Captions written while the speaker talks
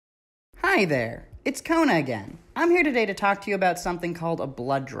Hi there, it's Kona again. I'm here today to talk to you about something called a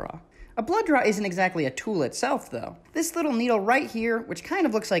blood draw. A blood draw isn't exactly a tool itself, though. This little needle right here, which kind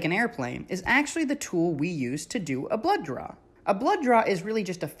of looks like an airplane, is actually the tool we use to do a blood draw. A blood draw is really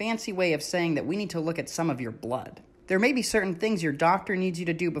just a fancy way of saying that we need to look at some of your blood. There may be certain things your doctor needs you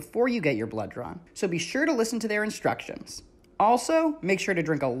to do before you get your blood drawn, so be sure to listen to their instructions. Also, make sure to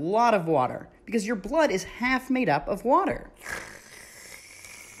drink a lot of water, because your blood is half made up of water.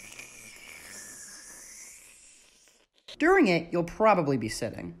 During it, you'll probably be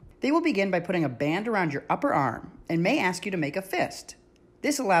sitting. They will begin by putting a band around your upper arm and may ask you to make a fist.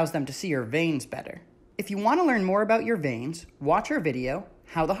 This allows them to see your veins better. If you want to learn more about your veins, watch our video,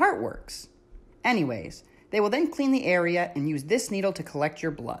 How the Heart Works. Anyways, they will then clean the area and use this needle to collect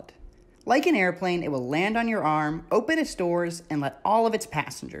your blood. Like an airplane, it will land on your arm, open its doors, and let all of its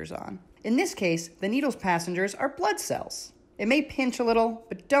passengers on. In this case, the needle's passengers are blood cells. It may pinch a little,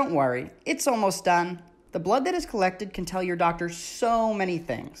 but don't worry, it's almost done. The blood that is collected can tell your doctor so many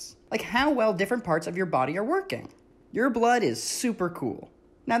things, like how well different parts of your body are working. Your blood is super cool.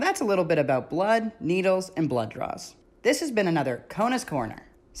 Now that's a little bit about blood, needles, and blood draws. This has been another Kona's Corner.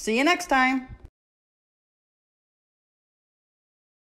 See you next time!